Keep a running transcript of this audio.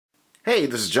Hey,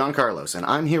 this is John Carlos, and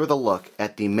I'm here with a look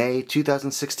at the May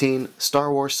 2016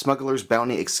 Star Wars Smugglers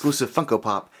Bounty exclusive Funko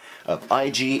Pop of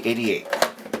IG-88.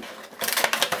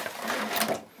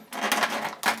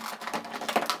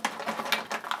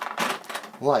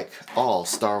 Like all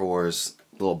Star Wars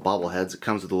little bobbleheads, it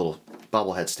comes with a little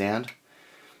bobblehead stand,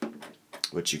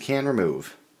 which you can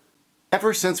remove.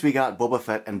 Ever since we got Boba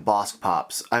Fett and Bosk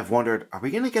Pops, I've wondered, are we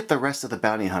going to get the rest of the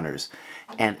bounty hunters?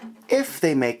 And if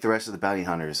they make the rest of the bounty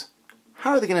hunters,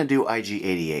 how are they going to do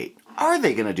IG-88? Are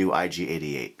they going to do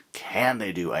IG-88? Can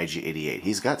they do IG-88?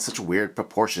 He's got such weird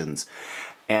proportions.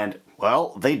 And,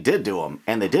 well, they did do them.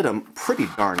 And they did them pretty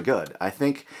darn good. I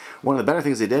think one of the better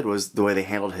things they did was the way they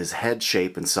handled his head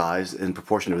shape and size in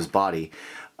proportion to his body.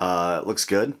 It looks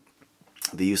good.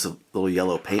 The use of little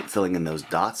yellow paint filling in those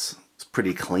dots is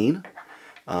pretty clean.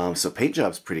 So paint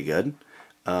job's pretty good.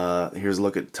 Here's a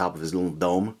look at the top of his little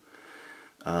dome.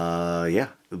 Yeah,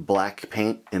 the black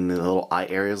paint in the little eye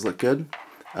areas look good.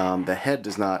 The head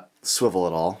does not swivel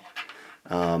at all,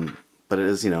 but it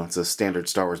is, it's a standard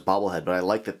Star Wars bobblehead. But I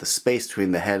like that the space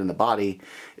between the head and the body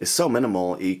is so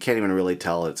minimal, you can't even really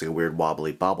tell it's a weird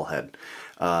wobbly bobblehead.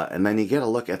 And then you get a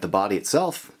look at the body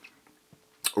itself.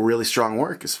 Really strong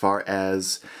work as far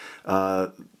as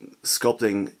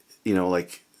sculpting,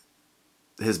 like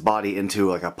his body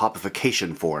into like a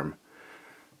popification form,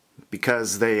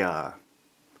 because they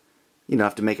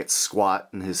have to make it squat,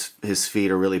 and his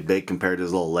feet are really big compared to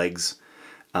his little legs.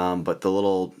 But the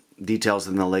little details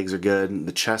in the legs are good.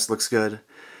 The chest looks good.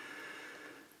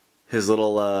 His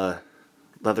little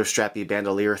leather strappy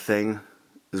bandolier thing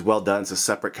is well done. It's a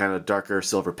separate kind of darker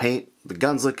silver paint. The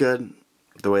guns look good.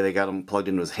 The way they got them plugged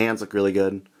into his hands look really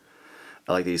good.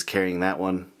 I like that he's carrying that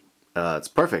one. It's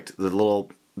perfect. The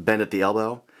little bend at the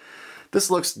elbow.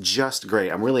 This looks just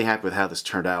great. I'm really happy with how this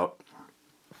turned out.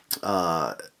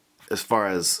 As far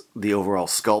as the overall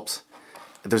sculpt,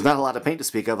 there's not a lot of paint to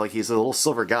speak of. Like, he's a little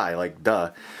silver guy, like,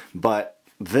 duh. But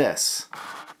this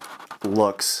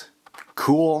looks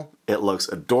cool. It looks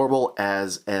adorable.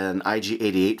 As an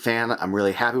IG-88 fan, I'm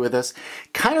really happy with this.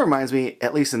 Kind of reminds me,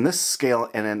 at least in this scale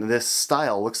and in this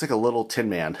style, looks like a little Tin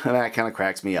Man. And that kind of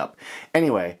cracks me up.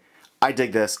 Anyway, I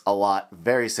dig this a lot.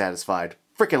 Very satisfied.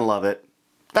 Freaking love it.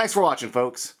 Thanks for watching,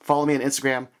 folks. Follow me on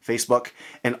Instagram, Facebook,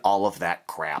 and all of that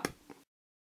crap.